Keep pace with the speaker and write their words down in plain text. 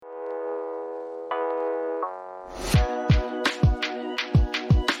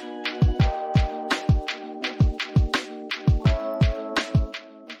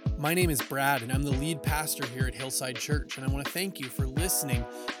My name is Brad, and I'm the lead pastor here at Hillside Church, and I want to thank you for listening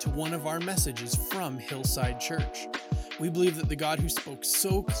to one of our messages from Hillside Church. We believe that the God who spoke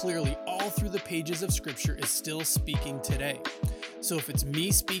so clearly all through the pages of Scripture is still speaking today. So if it's me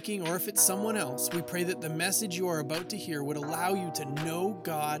speaking or if it's someone else, we pray that the message you are about to hear would allow you to know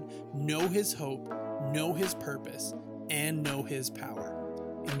God, know His hope, know His purpose, and know His power.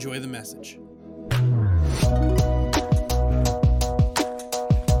 Enjoy the message.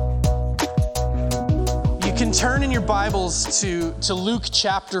 You can turn in your Bibles to Luke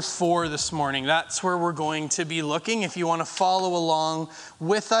chapter 4 this morning. That's where we're going to be looking. If you want to follow along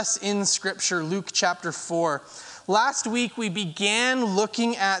with us in Scripture, Luke chapter 4. Last week we began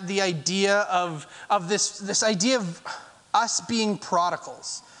looking at the idea of this idea of us being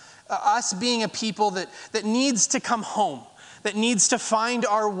prodigals, us being a people that needs to come home, that needs to find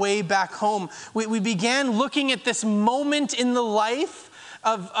our way back home. We began looking at this moment in the life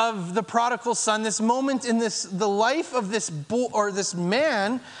of the prodigal son, this moment in the life of this this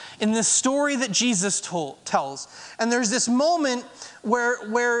man in this story that Jesus tells. And there's this moment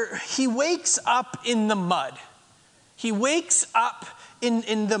where he wakes up in the mud. He wakes up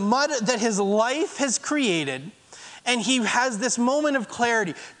in the mud that his life has created, and he has this moment of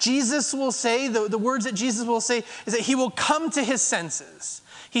clarity. Jesus will say, the words that Jesus will say is that he will come to his senses.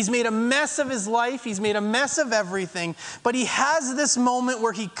 He's made a mess of his life. He's made a mess of everything. But he has this moment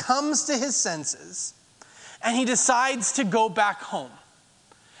where he comes to his senses and he decides to go back home.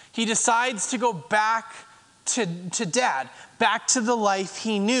 He decides to go back to dad, back to the life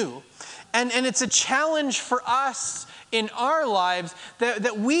he knew. And it's a challenge for us in our lives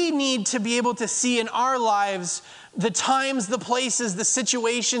that we need to be able to see in our lives the times, the places, the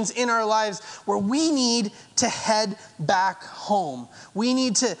situations in our lives where we need to head back home. We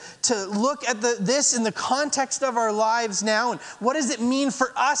need to look at this in the context of our lives now, and what does it mean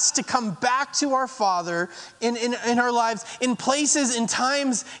for us to come back to our Father in our lives, in places, in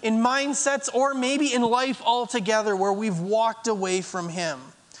times, in mindsets, or maybe in life altogether where we've walked away from Him.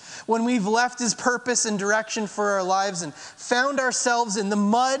 When we've left His purpose and direction for our lives and found ourselves in the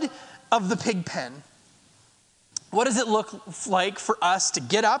mud of the pig pen. What does it look like for us to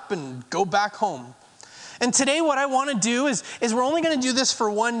get up and go back home? And today what I want to do is we're only going to do this for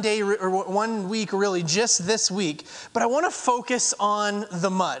one day or 1 week, really, just this week. But I want to focus on the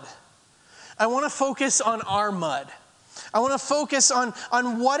mud. I want to focus on our mud. I want to focus on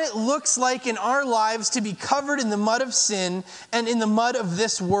what it looks like in our lives to be covered in the mud of sin and in the mud of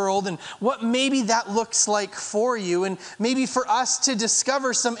this world, and what maybe that looks like for you, and maybe for us to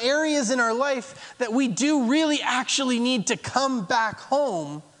discover some areas in our life that we do really actually need to come back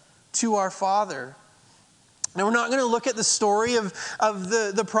home to our Father. Now, we're not going to look at the story of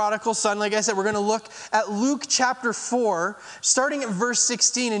the prodigal son. Like I said, we're going to look at Luke chapter 4, starting at verse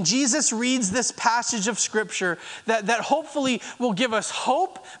 16. And Jesus reads this passage of Scripture that hopefully will give us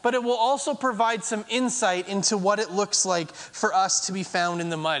hope, but it will also provide some insight into what it looks like for us to be found in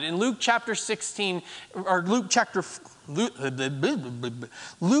the mud. In Luke chapter 16, or Luke chapter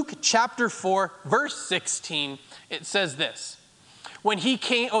 4, verse 16, it says this. When he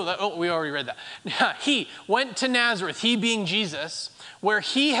came, we already read that. He went to Nazareth, he being Jesus, where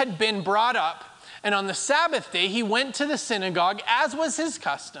he had been brought up. And on the Sabbath day, he went to the synagogue, as was his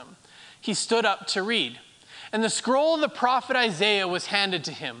custom. He stood up to read. And the scroll of the prophet Isaiah was handed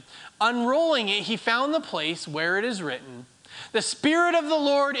to him. Unrolling it, he found the place where it is written, "The Spirit of the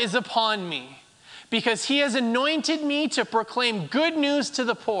Lord is upon me, because he has anointed me to proclaim good news to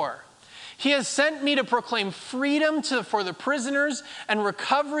the poor. He has sent me to proclaim freedom for the prisoners and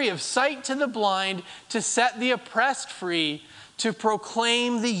recovery of sight to the blind, to set the oppressed free, to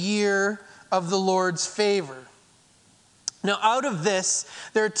proclaim the year of the Lord's favor." Now, out of this,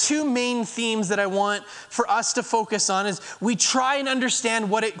 there are two main themes that I want for us to focus on as we try and understand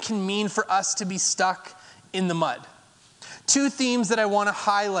what it can mean for us to be stuck in the mud. Two themes that I want to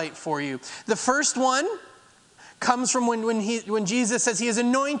highlight for you. The first one comes from when Jesus says, "He has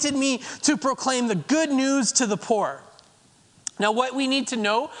anointed me to proclaim the good news to the poor." Now, what we need to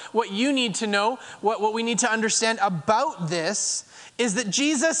know, what you need to know, what we need to understand about this is that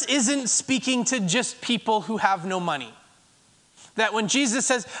Jesus isn't speaking to just people who have no money. That when Jesus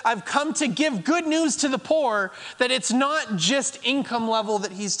says, "I've come to give good news to the poor," that it's not just income level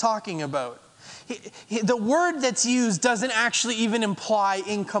that he's talking about. The word that's used doesn't actually even imply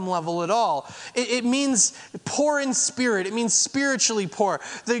income level at all. It means poor in spirit. It means spiritually poor.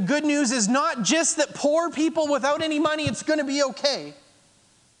 The good news is not just that poor people without any money, it's going to be okay.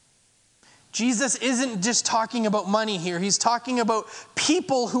 Jesus isn't just talking about money here. He's talking about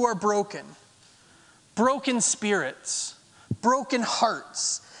people who are broken spirits, broken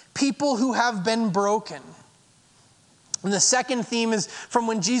hearts, people who have been broken. And the second theme is from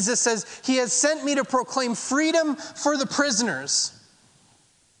when Jesus says, he has sent me to proclaim freedom for the prisoners.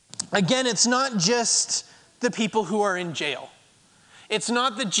 Again, it's not just the people who are in jail. It's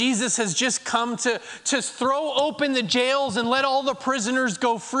not that Jesus has just come to throw open the jails and let all the prisoners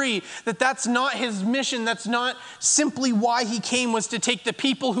go free. That's not his mission. That's not simply why he came, was to take the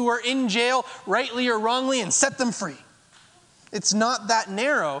people who are in jail, rightly or wrongly, and set them free. It's not that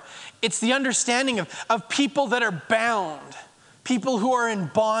narrow. It's the understanding of people that are bound, people who are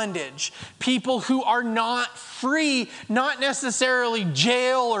in bondage, people who are not free, not necessarily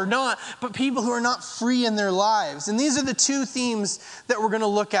jail or not, but people who are not free in their lives. And these are the two themes that we're going to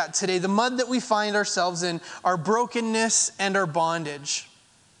look at today. The mud that we find ourselves in, our brokenness and our bondage.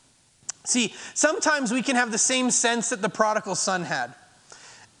 See, sometimes we can have the same sense that the prodigal son had.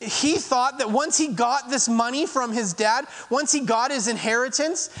 He thought that once he got this money from his dad, once he got his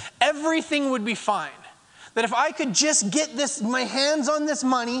inheritance, everything would be fine. That if I could just get my hands on this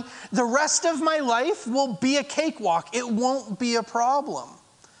money, the rest of my life will be a cakewalk. It won't be a problem.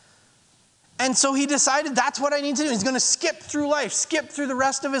 And so he decided that's what I need to do. He's going to skip through life, skip through the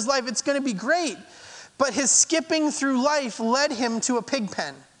rest of his life. It's going to be great. But his skipping through life led him to a pig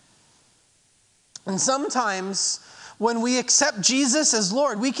pen. And sometimes when we accept Jesus as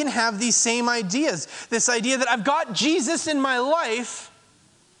Lord, we can have these same ideas. This idea that I've got Jesus in my life,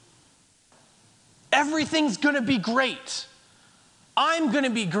 everything's going to be great. I'm going to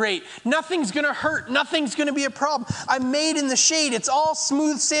be great. Nothing's going to hurt. Nothing's going to be a problem. I'm made in the shade. It's all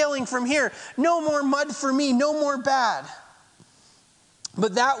smooth sailing from here. No more mud for me. No more bad.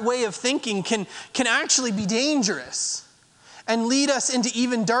 But that way of thinking can actually be dangerous and lead us into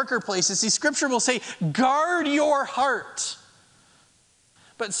even darker places. See, Scripture will say, guard your heart.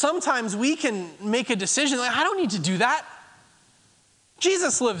 But sometimes we can make a decision like, I don't need to do that.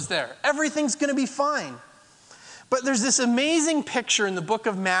 Jesus lives there. Everything's going to be fine. But there's this amazing picture in the book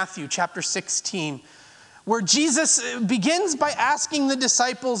of Matthew, chapter 16, where Jesus begins by asking the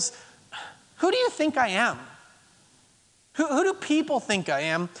disciples, who do you think I am? Who do people think I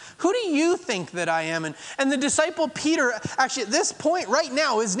am? Who do you think that I am? And the disciple Peter, actually at this point right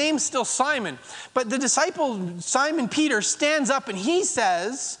now, his name's still Simon, but the disciple Simon Peter stands up and he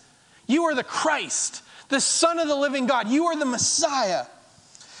says, you are the Christ, the Son of the living God. You are the Messiah.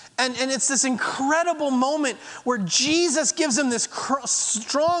 And it's this incredible moment where Jesus gives him this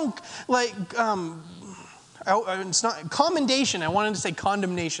strong, it's not commendation. I wanted to say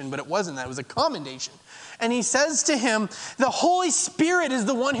condemnation, but it wasn't that. It was a commendation. And he says to him, the Holy Spirit is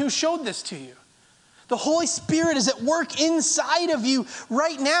the one who showed this to you. The Holy Spirit is at work inside of you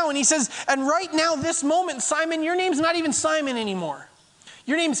right now. And he says, and right now, this moment, Simon, your name's not even Simon anymore.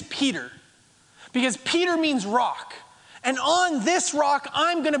 Your name's Peter. Because Peter means rock. And on this rock,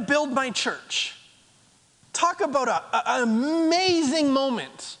 I'm going to build my church. Talk about an amazing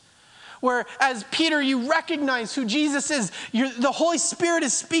moment where as Peter, you recognize who Jesus is. The Holy Spirit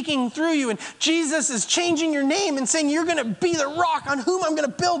is speaking through you, and Jesus is changing your name and saying, you're going to be the rock on whom I'm going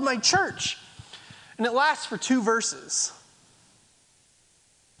to build my church. And it lasts for 2 verses.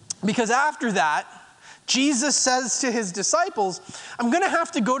 Because after that, Jesus says to his disciples, I'm going to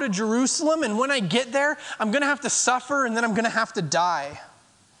have to go to Jerusalem, and when I get there, I'm going to have to suffer, and then I'm going to have to die.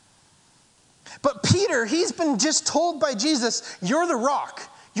 But Peter, he's been just told by Jesus, you're the rock.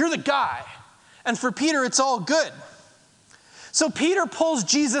 You're the guy. And for Peter, it's all good. So Peter pulls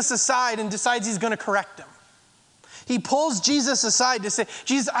Jesus aside and decides he's going to correct him. He pulls Jesus aside to say,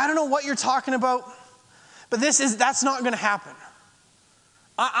 Jesus, I don't know what you're talking about, but that's not going to happen.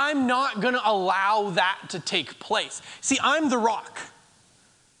 I'm not going to allow that to take place. See, I'm the rock.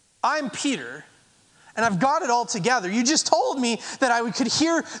 I'm Peter, and I've got it all together. You just told me that I could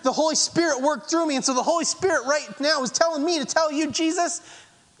hear the Holy Spirit work through me, and so the Holy Spirit right now is telling me to tell you, Jesus,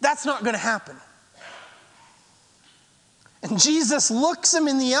 that's not going to happen. And Jesus looks him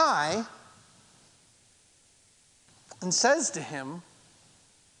in the eye and says to him,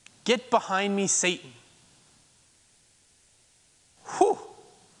 get behind me, Satan. Whew.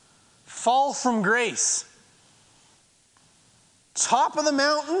 Fall from grace. Top of the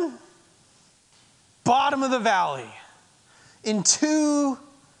mountain, bottom of the valley. In 2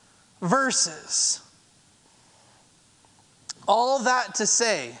 verses. All that to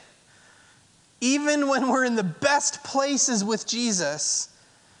say, even when we're in the best places with Jesus,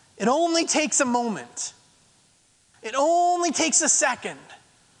 it only takes a moment. It only takes a second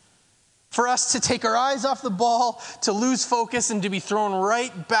for us to take our eyes off the ball, to lose focus, and to be thrown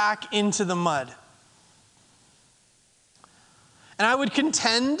right back into the mud. And I would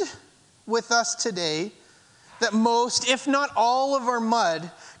contend with us today that most, if not all of our mud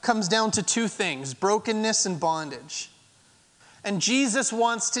comes down to two things: brokenness and bondage. And Jesus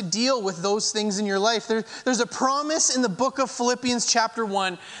wants to deal with those things in your life. There's a promise in the book of Philippians chapter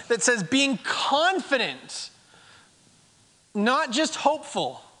 1 that says being confident, not just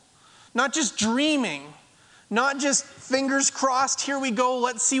hopeful, not just dreaming, not just fingers crossed, here we go,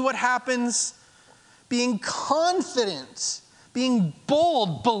 let's see what happens. Being confident, being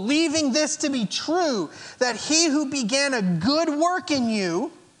bold, believing this to be true, that he who began a good work in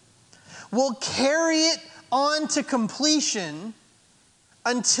you will carry it on to completion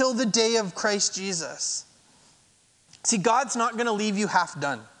until the day of Christ Jesus. See, God's not going to leave you half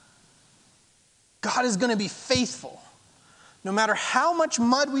done. God is going to be faithful. No matter how much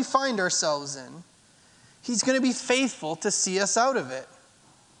mud we find ourselves in, he's going to be faithful to see us out of it.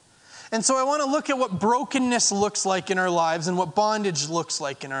 And so I want to look at what brokenness looks like in our lives and what bondage looks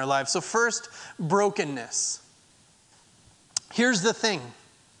like in our lives. So first, brokenness. Here's the thing.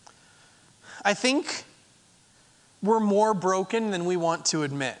 I think we're more broken than we want to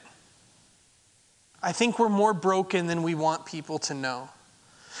admit. I think we're more broken than we want people to know.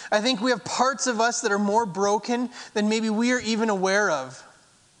 I think we have parts of us that are more broken than maybe we are even aware of.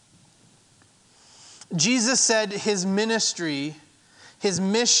 Jesus said his ministry, his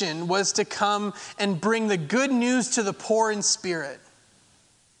mission was to come and bring the good news to the poor in spirit,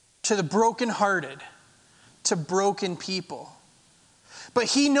 to the brokenhearted, to broken people. But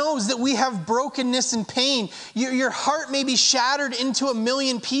he knows that we have brokenness and pain. Your heart may be shattered into a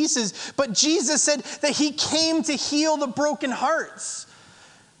million pieces, but Jesus said that he came to heal the broken hearts.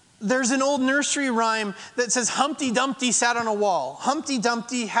 There's an old nursery rhyme that says, Humpty Dumpty sat on a wall. Humpty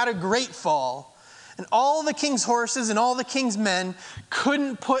Dumpty had a great fall. And all the king's horses and all the king's men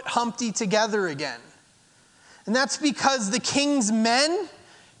couldn't put Humpty together again. And that's because the king's men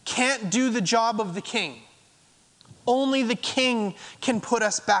can't do the job of the king. Only the king can put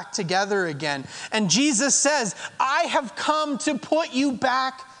us back together again. And Jesus says, I have come to put you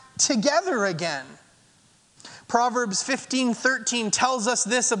back together again. Proverbs 15:13 tells us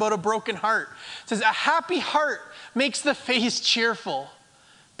this about a broken heart. It says, a happy heart makes the face cheerful,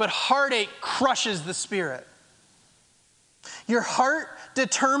 but heartache crushes the spirit. Your heart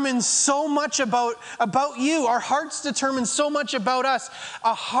determines so much about you. Our hearts determine so much about us.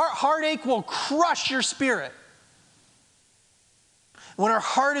 A heartache will crush your spirit. When our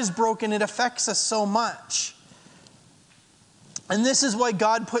heart is broken, it affects us so much. And this is why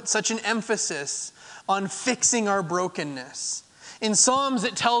God put such an emphasis on fixing our brokenness. In Psalms,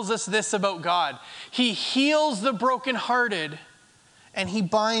 it tells us this about God. He heals the brokenhearted and he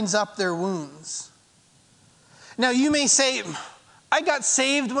binds up their wounds. Now you may say, I got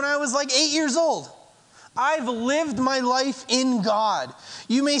saved when I was like 8 years old. I've lived my life in God.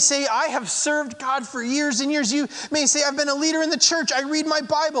 You may say, I have served God for years and years. You may say, I've been a leader in the church. I read my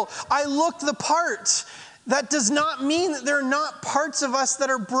Bible. I look the part. That does not mean that there are not parts of us that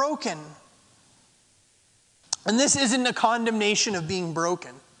are broken. And this isn't a condemnation of being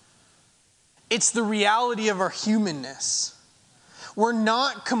broken. It's the reality of our humanness. We're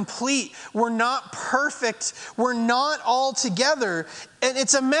not complete. We're not perfect. We're not all together. And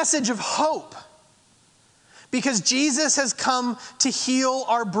it's a message of hope. Because Jesus has come to heal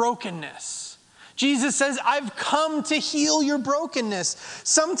our brokenness. Jesus says, I've come to heal your brokenness.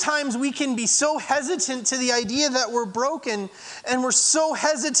 Sometimes we can be so hesitant to the idea that we're broken, and we're so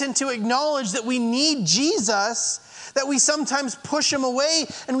hesitant to acknowledge that we need Jesus, that we sometimes push him away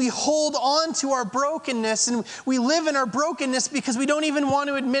and we hold on to our brokenness, and we live in our brokenness because we don't even want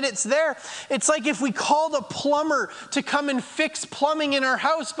to admit it's there. It's like if we called a plumber to come and fix plumbing in our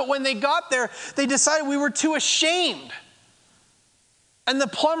house, but when they got there, they decided we were too ashamed. And the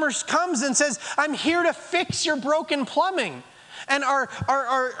plumber comes and says, I'm here to fix your broken plumbing. And our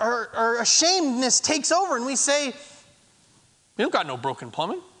ashamedness takes over, and we say, we don't got no broken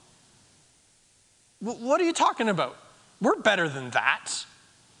plumbing. What are you talking about? We're better than that.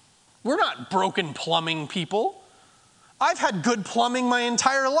 We're not broken plumbing people. I've had good plumbing my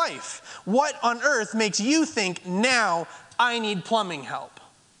entire life. What on earth makes you think now I need plumbing help?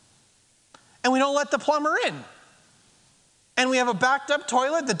 And we don't let the plumber in. And we have a backed up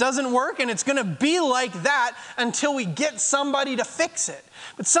toilet that doesn't work, and it's going to be like that until we get somebody to fix it.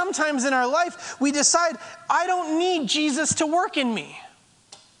 But sometimes in our life, we decide, I don't need Jesus to work in me.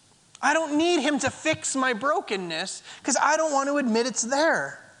 I don't need him to fix my brokenness because I don't want to admit it's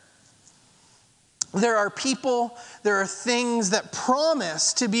there. There are people, there are things that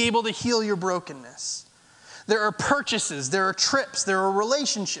promise to be able to heal your brokenness. There are purchases, there are trips, there are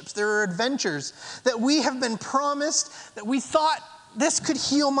relationships, there are adventures that we have been promised that we thought this could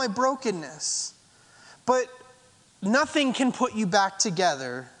heal my brokenness. But Nothing can put you back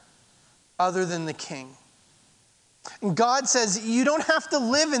together other than the King. And God says you don't have to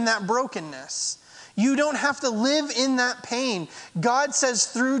live in that brokenness. You don't have to live in that pain. God says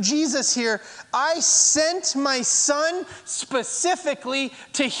through Jesus here, I sent my son specifically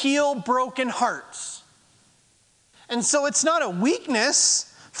to heal broken hearts. And so it's not a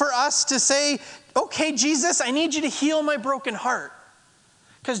weakness for us to say, okay, Jesus, I need you to heal my broken heart.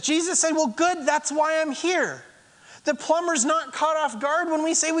 Because Jesus said, well, good, that's why I'm here. The plumber's not caught off guard when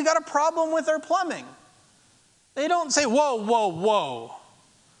we say we got a problem with our plumbing. They don't say, whoa, whoa, whoa.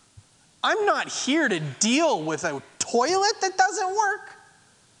 I'm not here to deal with a toilet that doesn't work.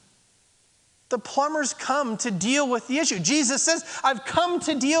 The plumbers come to deal with the issue. Jesus says, I've come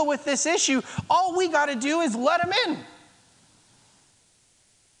to deal with this issue. All we got to do is let him in.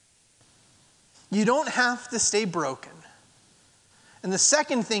 You don't have to stay broken. And the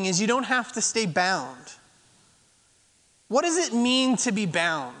second thing is you don't have to stay bound. What does it mean to be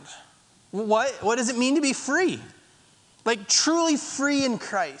bound? What does it mean to be free? Like truly free in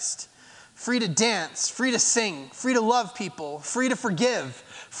Christ. Free to dance, free to sing, free to love people, free to forgive,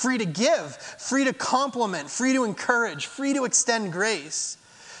 free to give, free to compliment, free to encourage, free to extend grace.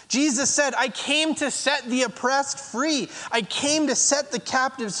 Jesus said, I came to set the oppressed free. I came to set the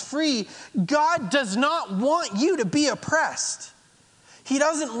captives free. God does not want you to be oppressed. He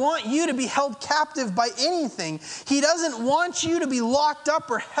doesn't want you to be held captive by anything. He doesn't want you to be locked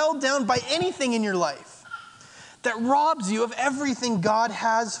up or held down by anything in your life that robs you of everything God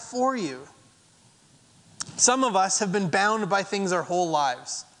has for you. Some of us have been bound by things our whole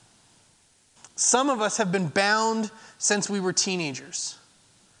lives. Some of us have been bound since we were teenagers.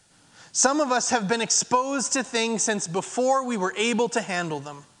 Some of us have been exposed to things since before we were able to handle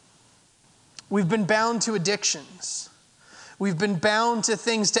them. We've been bound to addictions. We've been bound to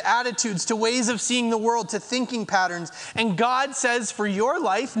things, to attitudes, to ways of seeing the world, to thinking patterns. And God says, for your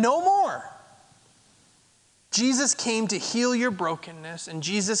life, no more. Jesus came to heal your brokenness, and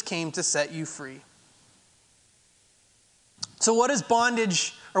Jesus came to set you free. So what is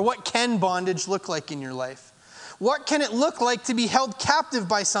bondage, or what can bondage look like in your life? What can it look like to be held captive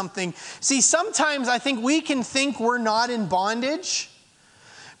by something? See, sometimes I think we can think we're not in bondage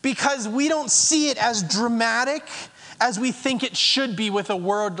because we don't see it as dramatic as we think it should be with a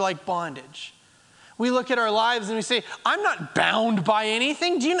word like bondage. We look at our lives and we say, I'm not bound by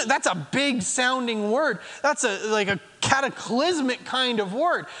anything. Do you know that's a big sounding word? That's like a cataclysmic kind of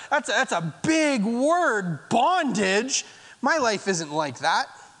word. That's a big word, bondage. My life isn't like that.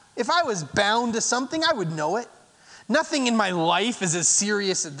 If I was bound to something, I would know it. Nothing in my life is as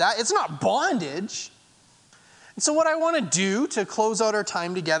serious as that. It's not bondage. And so what I want to do to close out our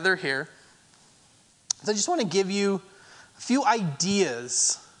time together here is I just want to give you a few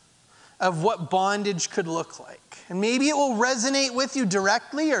ideas of what bondage could look like. And maybe it will resonate with you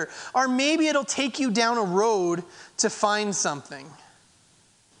directly, or maybe it'll take you down a road to find something.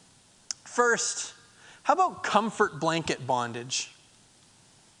 First, how about comfort blanket bondage?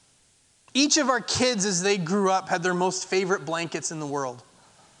 Each of our kids, as they grew up, had their most favorite blankets in the world.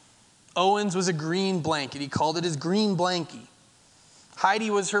 Owen's was a green blanket. He called it his green blankie. Heidi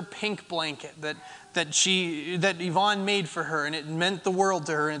was her pink blanket that Yvonne made for her, and it meant the world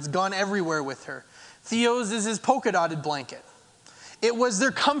to her, and it's gone everywhere with her. Theo's is his polka dotted blanket. It was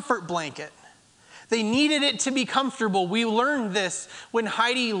their comfort blanket. They needed it to be comfortable. We learned this when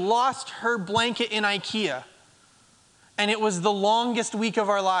Heidi lost her blanket in IKEA, and it was the longest week of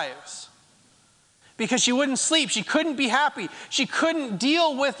our lives. Because she wouldn't sleep, she couldn't be happy, she couldn't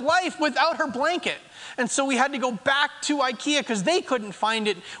deal with life without her blanket. And so we had to go back to IKEA because they couldn't find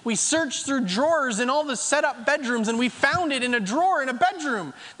it. We searched through drawers in all the set up bedrooms, and we found it in a drawer in a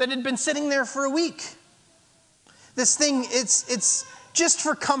bedroom that had been sitting there for a week. This thing, it's just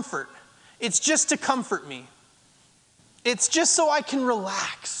for comfort. It's just to comfort me. It's just so I can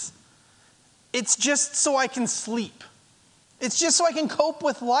relax. It's just so I can sleep. It's just so I can cope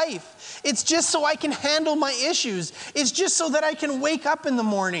with life. It's just so I can handle my issues. It's just so that I can wake up in the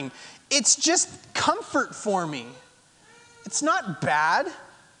morning. It's just comfort for me. It's not bad.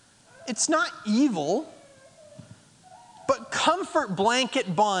 It's not evil. But comfort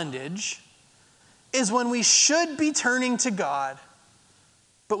blanket bondage is when we should be turning to God,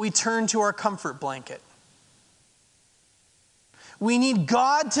 but we turn to our comfort blanket. We need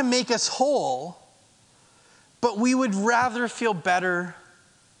God to make us whole, but we would rather feel better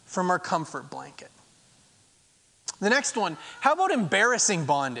from our comfort blanket. The next one, how about embarrassing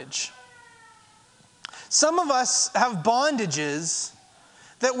bondage? Some of us have bondages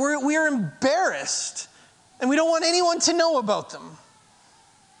that we're embarrassed and we don't want anyone to know about them.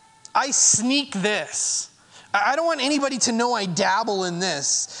 I sneak this. I don't want anybody to know I dabble in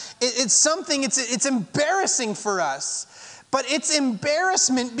this. It's something, it's embarrassing for us. But its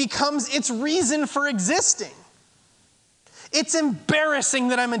embarrassment becomes its reason for existing. It's embarrassing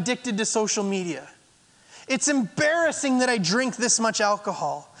that I'm addicted to social media. It's embarrassing that I drink this much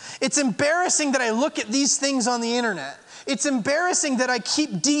alcohol. It's embarrassing that I look at these things on the internet. It's embarrassing that I keep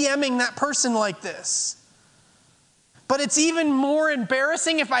DMing that person like this. But it's even more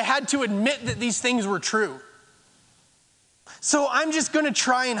embarrassing if I had to admit that these things were true. So I'm just going to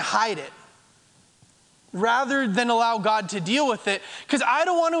try and hide it rather than allow God to deal with it, because I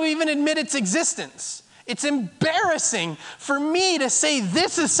don't want to even admit its existence. It's embarrassing for me to say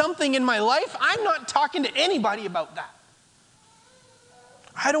this is something in my life. I'm not talking to anybody about that.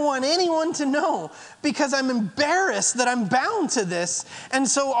 I don't want anyone to know because I'm embarrassed that I'm bound to this. And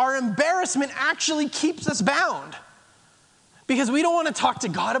so our embarrassment actually keeps us bound because we don't want to talk to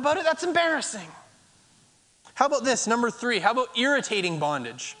God about it. That's embarrassing. How about this? Number 3, how about irritating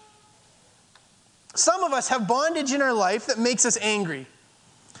bondage? Some of us have bondage in our life that makes us angry.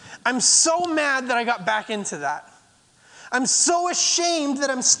 I'm so mad that I got back into that. I'm so ashamed that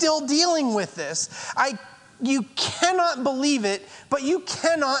I'm still dealing with this. You cannot believe it, but you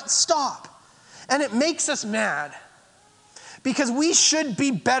cannot stop. And it makes us mad because we should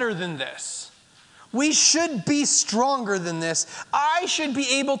be better than this. We should be stronger than this. I should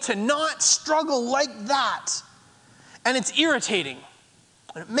be able to not struggle like that. And it's irritating.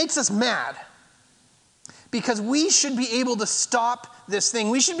 And it makes us mad because we should be able to stop this thing.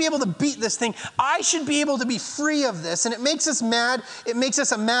 We should be able to beat this thing. I should be able to be free of this. And it makes us mad. It makes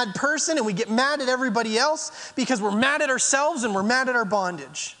us a mad person, and we get mad at everybody else because we're mad at ourselves and we're mad at our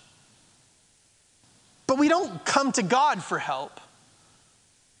bondage. But we don't come to God for help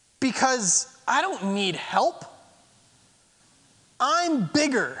because I don't need help. I'm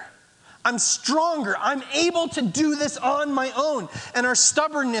bigger. I'm stronger. I'm able to do this on my own. And our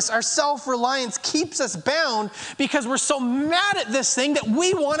stubbornness, our self-reliance keeps us bound because we're so mad at this thing that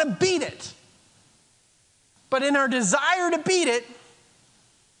we want to beat it. But in our desire to beat it,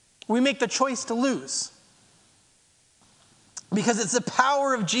 we make the choice to lose. Because it's the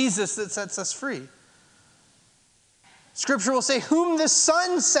power of Jesus that sets us free. Scripture will say, whom the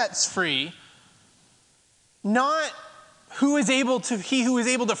Son sets free, not he who is able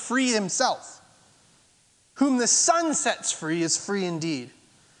to free himself. Whom the Son sets free is free indeed.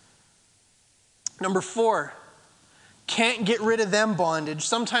 Number 4, can't get rid of them bondage.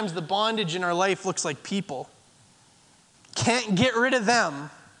 Sometimes the bondage in our life looks like people. Can't get rid of them.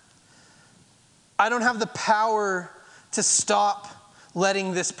 I don't have the power to stop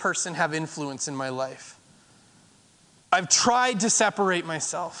letting this person have influence in my life. I've tried to separate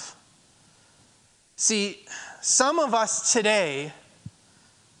myself. See, some of us today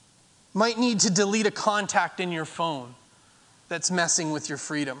might need to delete a contact in your phone that's messing with your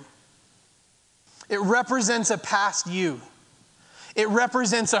freedom. It represents a past you. It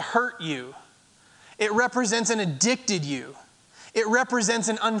represents a hurt you. It represents an addicted you. It represents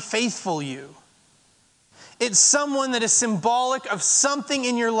an unfaithful you. It's someone that is symbolic of something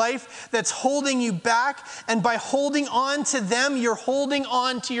in your life that's holding you back, and by holding on to them, you're holding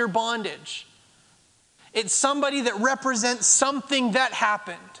on to your bondage. It's somebody that represents something that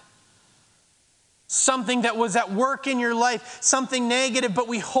happened. Something that was at work in your life, something negative, but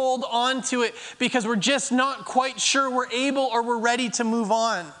we hold on to it because we're just not quite sure we're able or we're ready to move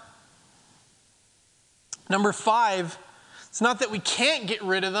on. Number 5, it's not that we can't get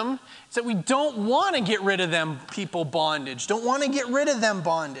rid of them, it's that we don't want to get rid of them people bondage. Don't want to get rid of them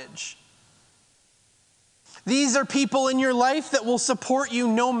bondage. These are people in your life that will support you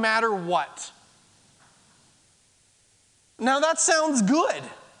no matter what. Now that sounds good.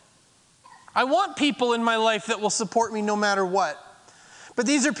 I want people in my life that will support me no matter what. But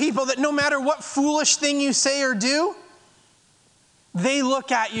these are people that no matter what foolish thing you say or do, they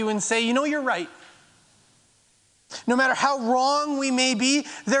look at you and say, you know, you're right. No matter how wrong we may be,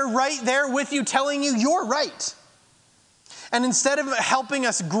 they're right there with you telling you you're right. And instead of helping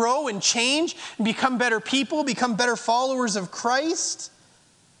us grow and change and become better people, become better followers of Christ,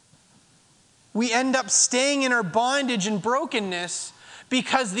 we end up staying in our bondage and brokenness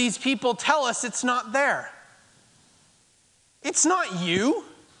because these people tell us it's not there. It's not you,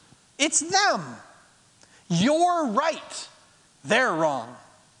 it's them. You're right, they're wrong.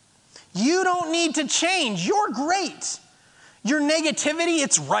 You don't need to change, you're great. Your negativity,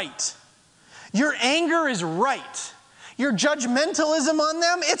 it's right. Your anger is right. Your judgmentalism on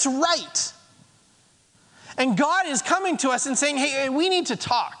them, it's right. And God is coming to us and saying, hey, we need to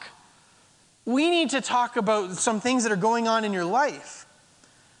talk. We need to talk about some things that are going on in your life.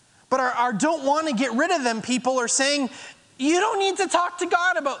 But our don't want to get rid of them people are saying, you don't need to talk to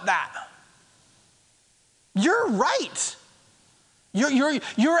God about that. You're right.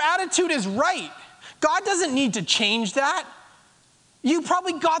 Your attitude is right. God doesn't need to change that. You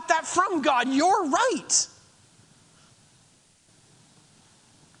probably got that from God. You're right.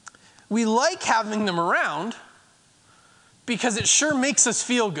 We like having them around because it sure makes us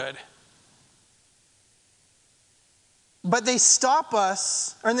feel good. But they stop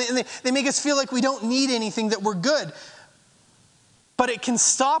us, or they make us feel like we don't need anything, that we're good. But it can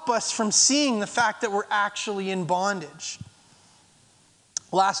stop us from seeing the fact that we're actually in bondage.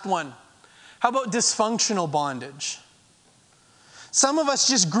 Last one. How about dysfunctional bondage? Some of us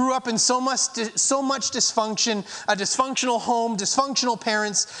just grew up in so much dysfunction, a dysfunctional home, dysfunctional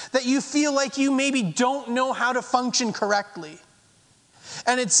parents, that you feel like you maybe don't know how to function correctly.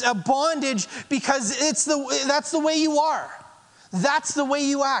 And it's a bondage because that's the way you are. That's the way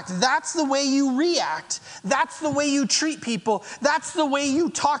you act. That's the way you react. That's the way you treat people. That's the way you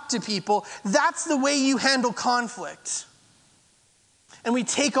talk to people. That's the way you handle conflict. And we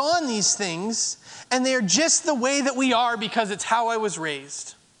take on these things, and they're just the way that we are because it's how I was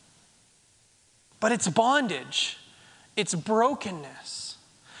raised. But it's bondage. It's brokenness.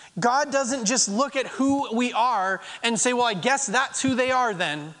 God doesn't just look at who we are and say, well, I guess that's who they are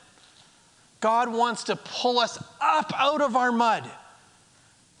then. God wants to pull us up out of our mud,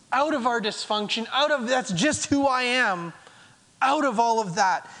 out of our dysfunction, out of that's just who I am, out of all of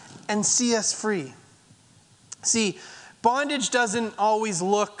that, and see us free. See, bondage doesn't always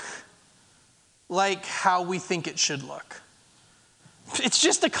look like how we think it should look. It's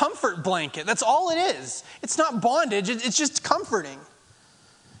just a comfort blanket. That's all it is. It's not bondage. It's just comforting.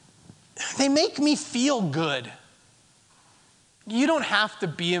 They make me feel good. You don't have to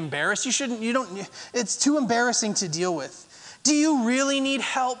be embarrassed. It's too embarrassing to deal with. Do you really need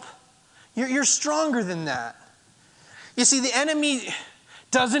help? You're stronger than that. You see, the enemy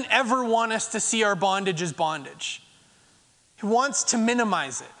doesn't ever want us to see our bondage as bondage. He wants to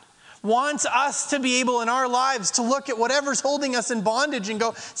minimize it. Wants us to be able in our lives to look at whatever's holding us in bondage and go,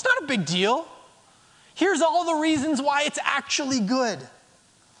 it's not a big deal. Here's all the reasons why it's actually good.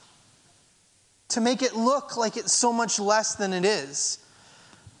 To make it look like it's so much less than it is.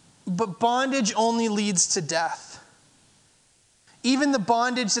 But bondage only leads to death. Even the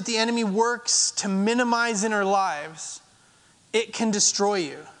bondage that the enemy works to minimize in our lives, it can destroy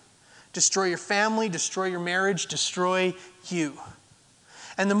you. Destroy your family, destroy your marriage, destroy you.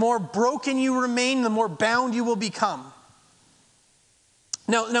 And the more broken you remain, the more bound you will become.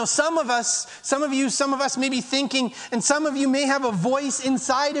 Now, some of us may be thinking, and some of you may have a voice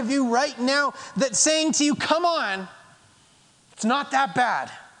inside of you right now that's saying to you, come on, it's not that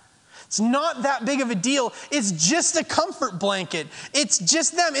bad. It's not that big of a deal. It's just a comfort blanket. It's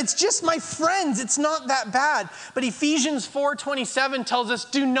just them. It's just my friends. It's not that bad. But Ephesians 4:27 tells us,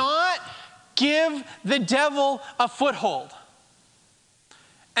 do not give the devil a foothold.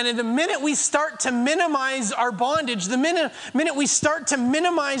 And in the minute we start to minimize our bondage, the minute we start to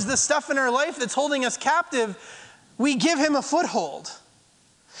minimize the stuff in our life that's holding us captive, we give him a foothold.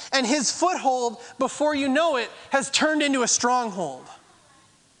 And his foothold, before you know it, has turned into a stronghold.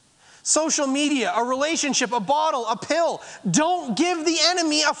 Social media, a relationship, a bottle, a pill. Don't give the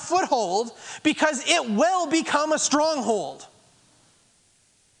enemy a foothold because it will become a stronghold.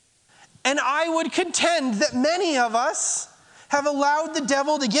 And I would contend that many of us have allowed the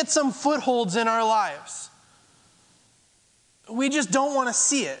devil to get some footholds in our lives. We just don't want to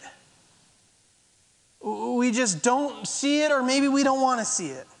see it. We just don't see it, or maybe we don't want to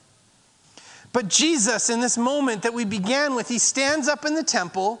see it. But Jesus, in this moment that we began with, he stands up in the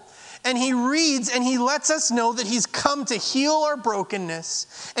temple and he reads and he lets us know that he's come to heal our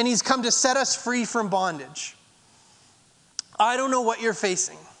brokenness and he's come to set us free from bondage. I don't know what you're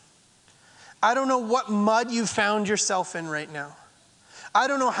facing. I don't know what mud you found yourself in right now. I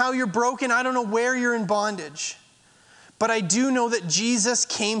don't know how you're broken. I don't know where you're in bondage. But I do know that Jesus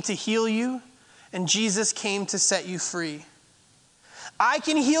came to heal you and Jesus came to set you free. I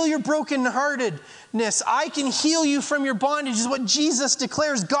can heal your brokenheartedness. I can heal you from your bondage is what Jesus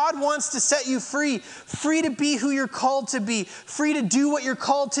declares. God wants to set you free. Free to be who you're called to be. Free to do what you're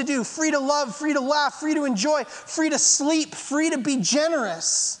called to do. Free to love, free to laugh, free to enjoy, free to sleep, free to be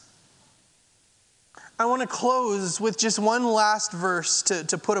generous. I want to close with just one last verse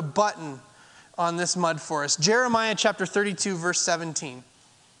to put a button on this mud for us. Jeremiah chapter 32, verse 17.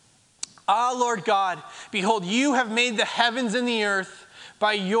 Ah, Lord God, behold, you have made the heavens and the earth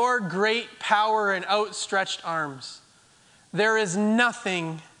by your great power and outstretched arms. There is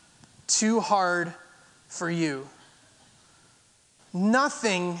nothing too hard for you.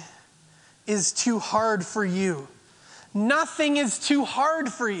 Nothing is too hard for you. Nothing is too hard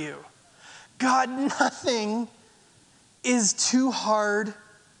for you. God, nothing is too hard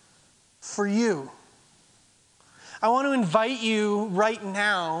for you. I want to invite you right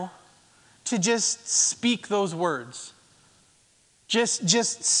now to just speak those words.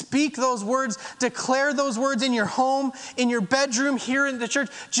 Just speak those words, declare those words in your home, in your bedroom, here in the church.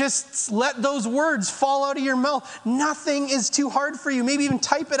 Just let those words fall out of your mouth. Nothing is too hard for you. Maybe even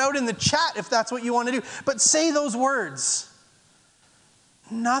type it out in the chat if that's what you want to do. But say those words.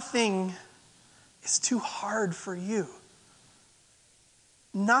 Nothing is too hard for you.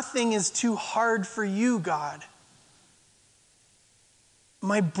 Nothing is too hard for you, God.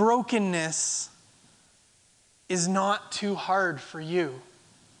 My brokenness is not too hard for you.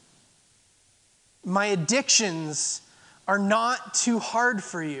 My addictions are not too hard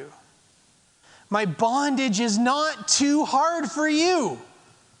for you. My bondage is not too hard for you.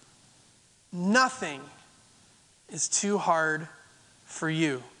 Nothing is too hard for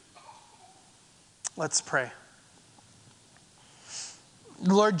you. Let's pray.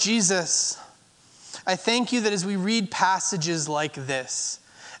 Lord Jesus, I thank you that as we read passages like this,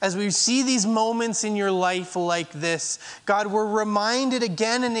 as we see these moments in your life like this, God, we're reminded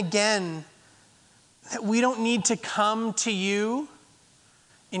again and again that we don't need to come to you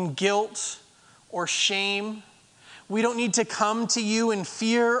in guilt or shame. We don't need to come to you in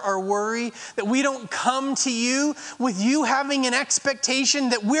fear or worry. That we don't come to you with you having an expectation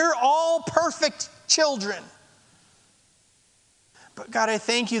that we're all perfect children. But God, I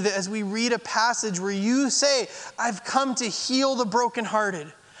thank you that as we read a passage where you say, I've come to heal the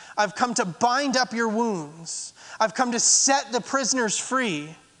brokenhearted. I've come to bind up your wounds. I've come to set the prisoners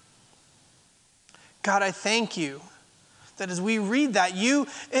free. God, I thank you that as we read that,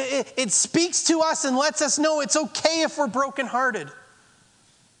 it speaks to us and lets us know it's okay if we're brokenhearted.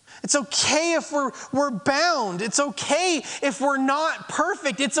 It's okay if we're bound. It's okay if we're not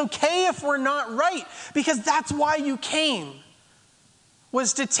perfect. It's okay if we're not right, because that's why you came,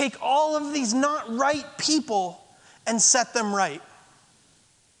 was to take all of these not right people and set them right.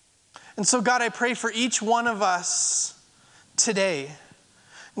 And so, God, I pray for each one of us today.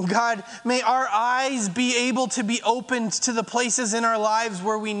 God, may our eyes be able to be opened to the places in our lives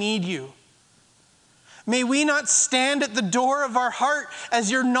where we need you. May we not stand at the door of our heart as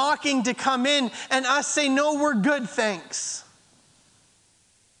you're knocking to come in and us say, no, we're good, thanks.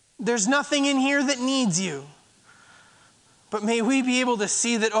 There's nothing in here that needs you. But may we be able to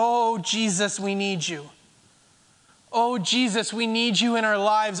see that, oh, Jesus, we need you. Oh, Jesus, we need you in our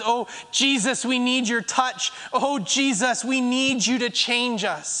lives. Oh, Jesus, we need your touch. Oh, Jesus, we need you to change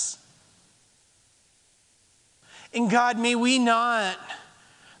us. And God, may we not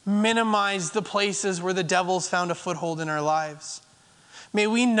minimize the places where the devil's found a foothold in our lives. May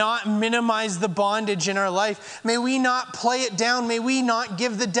we not minimize the bondage in our life. May we not play it down. May we not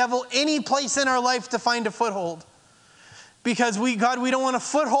give the devil any place in our life to find a foothold. Because God, we don't want a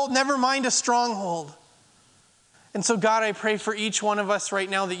foothold, never mind a stronghold. And so, God, I pray for each one of us right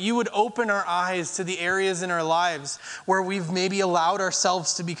now that you would open our eyes to the areas in our lives where we've maybe allowed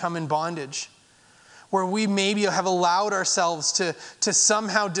ourselves to become in bondage, where we maybe have allowed ourselves to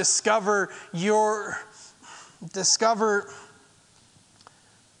somehow discover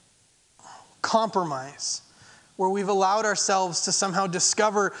compromise, where we've allowed ourselves to somehow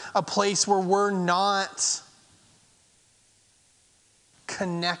discover a place where we're not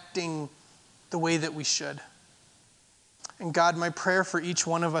connecting the way that we should. And God, my prayer for each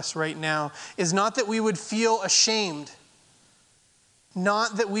one of us right now is not that we would feel ashamed,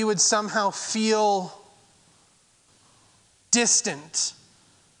 not that we would somehow feel distant,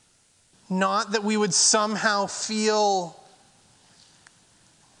 not that we would somehow feel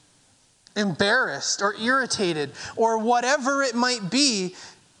embarrassed or irritated or whatever it might be,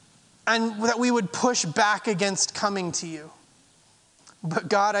 and that we would push back against coming to you. But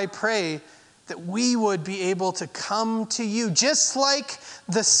God, I pray that we would be able to come to you, just like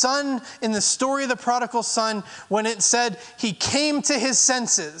the son in the story of the prodigal son, when it said he came to his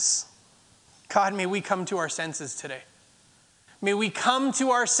senses. God, may we come to our senses today. May we come to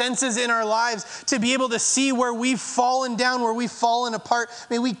our senses in our lives to be able to see where we've fallen down, where we've fallen apart.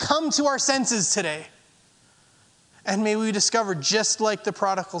 May we come to our senses today. And may we discover, just like the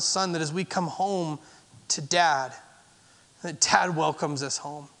prodigal son, that as we come home to Dad, that Dad welcomes us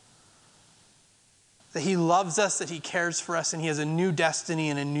home. That he loves us, that he cares for us, and he has a new destiny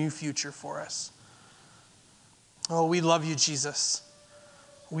and a new future for us. Oh, we love you, Jesus.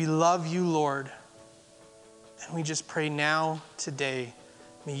 We love you, Lord. And we just pray now, today,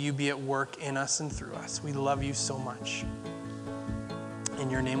 may you be at work in us and through us. We love you so much. In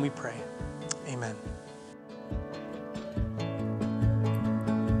your name we pray. Amen.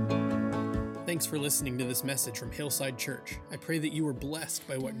 Thanks for listening to this message from Hillside Church. I pray that you were blessed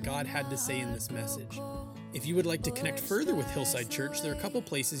by what God had to say in this message. If you would like to connect further with Hillside Church, there are a couple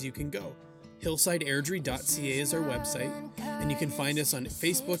places you can go. hillsideairdrie.ca is our website, and you can find us on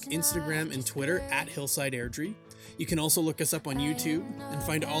Facebook, Instagram, and Twitter at Hillside Airdrie. You can also look us up on YouTube and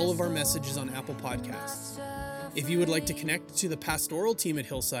find all of our messages on Apple Podcasts. If you would like to connect to the pastoral team at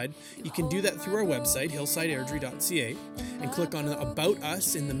Hillside, you can do that through our website, hillsideairdrie.ca, and click on About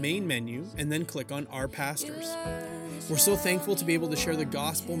Us in the main menu, and then click on Our Pastors. We're so thankful to be able to share the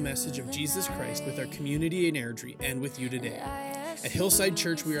gospel message of Jesus Christ with our community in Airdrie and with you today. At Hillside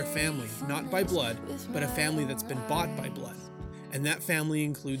Church, we are a family, not by blood, but a family that's been bought by blood. And that family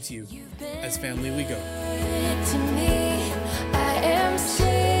includes you. As family we go. To me, I am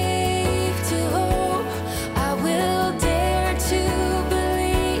safe to hope. I will dare to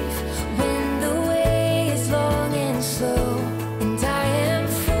believe when the way is long and slow, and I am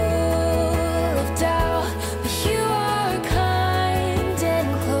full of doubt, but you are kind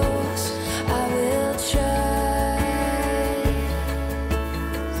and close. I will trust.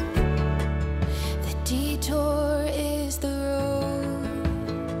 The detour is the road.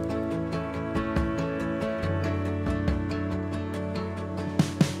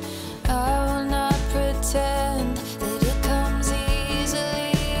 I will not pretend that it comes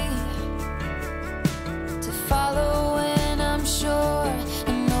easily to follow when I'm sure I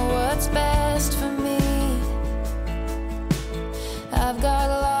know what's best for me. I've got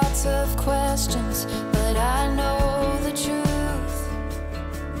lots of questions, but I know the truth,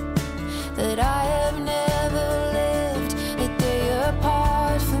 that I have never lived a day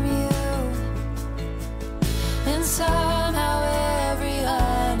apart from you. And somehow every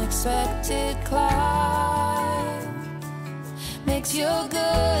unexpected climb makes your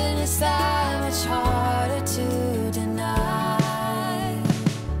goodness that much harder to deny.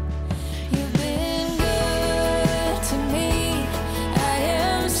 You've been good to me. I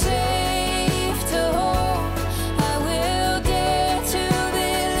am safe to hope. I will dare to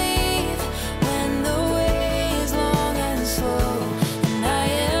believe when the way is long and slow, and I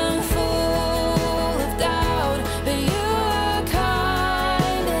am full of doubt, but you are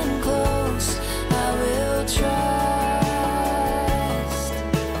kind and close. I will trust.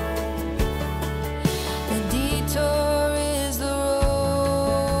 The detour is the road.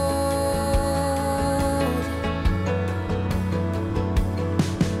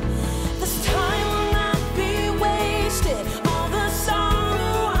 This time will not be wasted. All the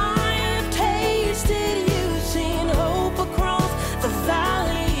sorrow I have tasted, you've seen hope across the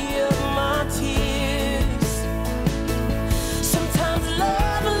valley of my tears. Sometimes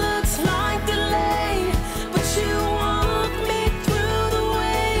love looks like delay, but you walk me through the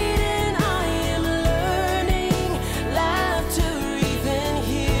wait, and I am learning laughter even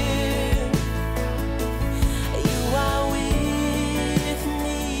here. You are with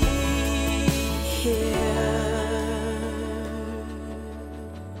me here.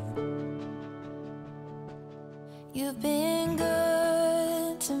 You've been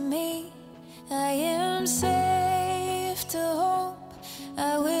good to me. I am safe to hope.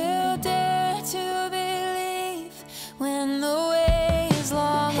 I will dare to believe when the way is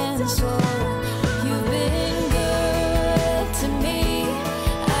long and slow. You've been good to me.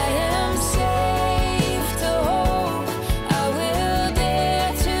 I am safe to hope. I will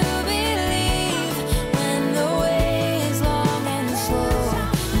dare to believe when the way is long and slow,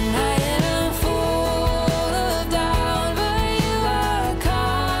 and I am full of doubt, but you are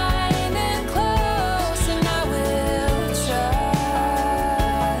kind and close, and I will trust.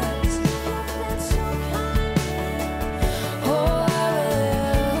 Oh, I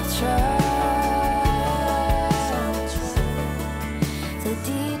will trust. The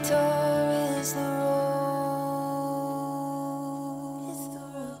detour is the road. It's the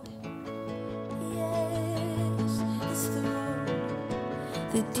road. Yes, it's the road.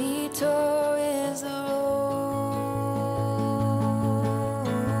 The